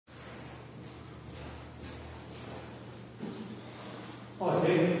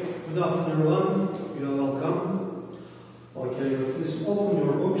Okay, good afternoon everyone, you are welcome. Okay, please open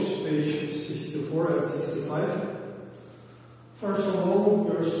your books, page 64 and 65. First of all,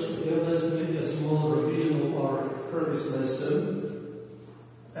 let's make a small revision of our previous lesson.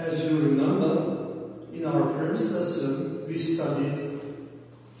 As you remember, in our previous lesson, we studied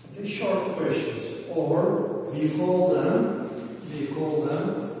short questions, or we call them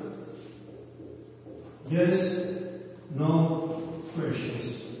yes, no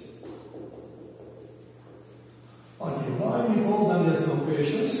questions. Okay, why we call them yes, no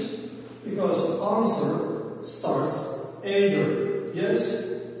questions? Because the answer starts either yes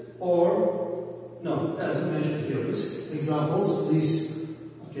or no, as mentioned here. Please, examples, please.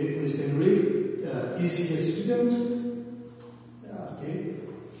 Okay, please can you read? Is he a student? Yeah, okay.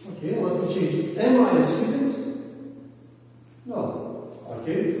 Okay, let me change. Am I a student? No.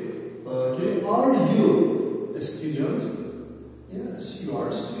 Okay. Okay. Are you a student? Yes, you are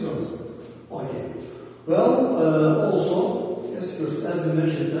a student. Okay. Well, also, as we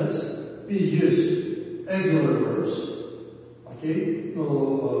mentioned that we use auxiliary verbs. Okay. No.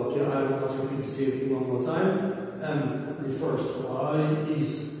 Okay. I will not repeat the same thing one more time. Am refers to I,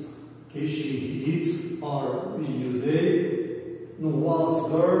 is. Okay. She, he, it. Are, we, you, they. No, was,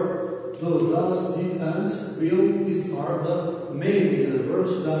 were, do, does, did, and will. These are the main auxiliary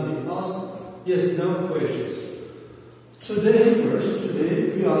verbs when we ask yes, no questions. Today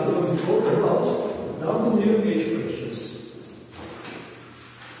we are going to talk about WH questions.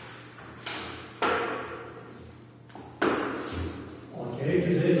 Okay,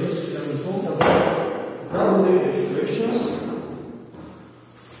 today we are going to talk about WH questions.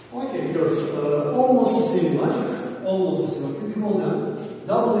 Okay, first, almost the same logic, almost the same. We call them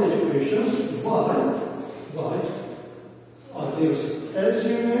WH questions. Why? Okay, as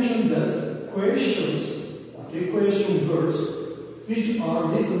you mentioned that questions, okay, question words which are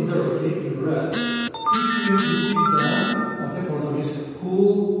written there, okay, in red, which will be them, okay, for example, is who,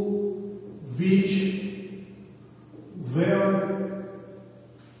 which, where,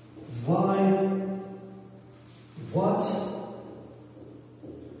 why, what.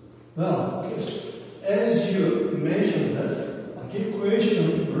 Well, as you mentioned that, okay, question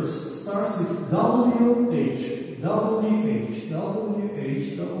words starts with WH.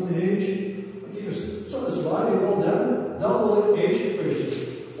 So that's why we call them WH questions.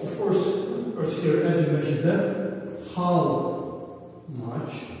 Of course, here, as you mentioned that, how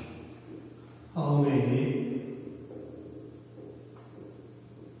much, how many,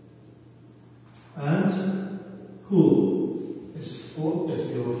 and who is who, as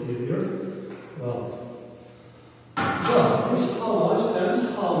we will hear here. Well, here's how much and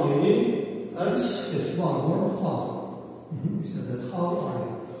how many. And yes, one more, how. We said that, how are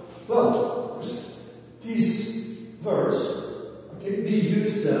you? Well, these words, okay, we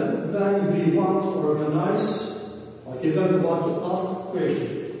use them when we want to organize, okay, when we want to ask a question.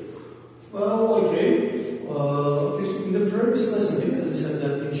 Well, okay, in the previous lesson, as we said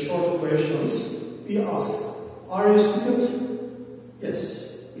that in short questions, we ask, are you a student?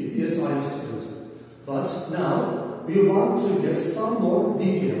 Yes, I am a student. But now, we want to get some more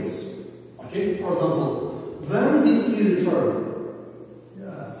details. Okay, for example, when did he return?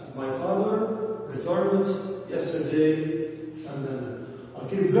 Yeah, my father returned yesterday, and then,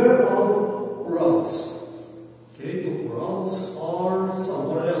 okay, where are the routes? Okay, the routes are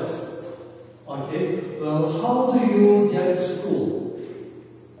somewhere else. Okay, well, how do you get to school?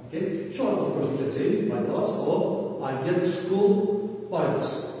 Okay, sure, of course, you can say by bus, or I get to school by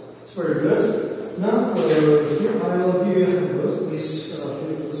bus. It's very good. Now, here I will give you a handout, please.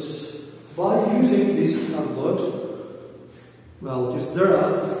 By using this handout, well, just there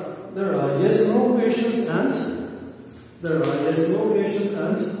are yes no questions and WH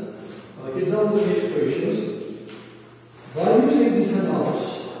questions. By using these handouts,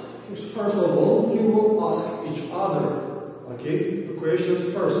 first of all, you will ask each other, okay, the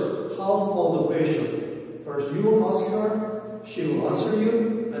questions first. Half of the question. First, you will ask her, she will answer you,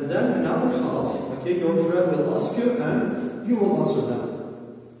 and then another half, okay, your friend will ask you, and you will answer them.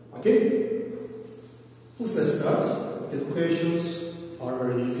 Okay? Let's start. Okay, the questions are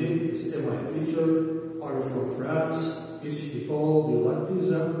very easy. Is am I a teacher? Are you from France? Is he tall? Do you like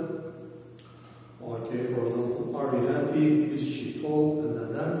pizza? Okay, for example, are you happy? Is she tall?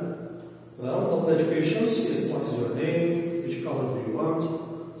 And then. Well, WH questions is what is your name? Which color do you want?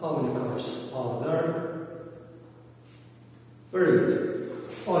 How many colors are there? Very good.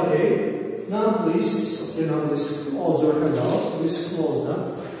 Okay, now please close your handouts. Please close them.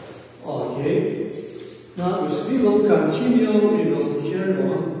 Okay. Now we will continue, we will carry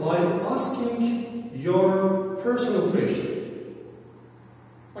on by asking your personal question.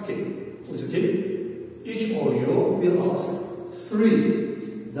 will ask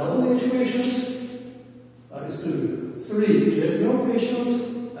 3 double equations. Excuse me, 3 decimal equations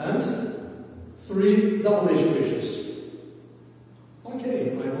and 3 double equations.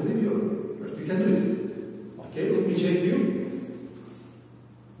 Okay, I believe you. First, you can do it. Okay, let me check you.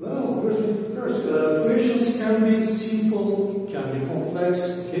 Well, first, equations can be simple, can be complex.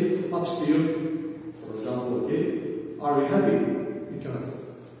 Okay, up to you. For example, okay, are you happy? You can ask.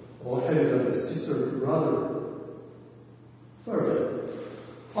 Or have you got a sister, brother? Perfect.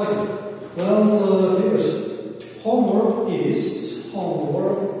 Okay. Well, first, homework is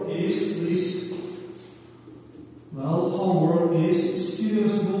this. Well, homework is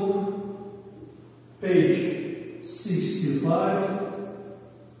student's book, page 65,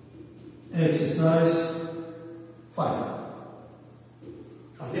 exercise 5.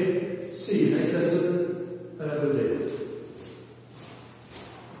 Okay. See you next lesson.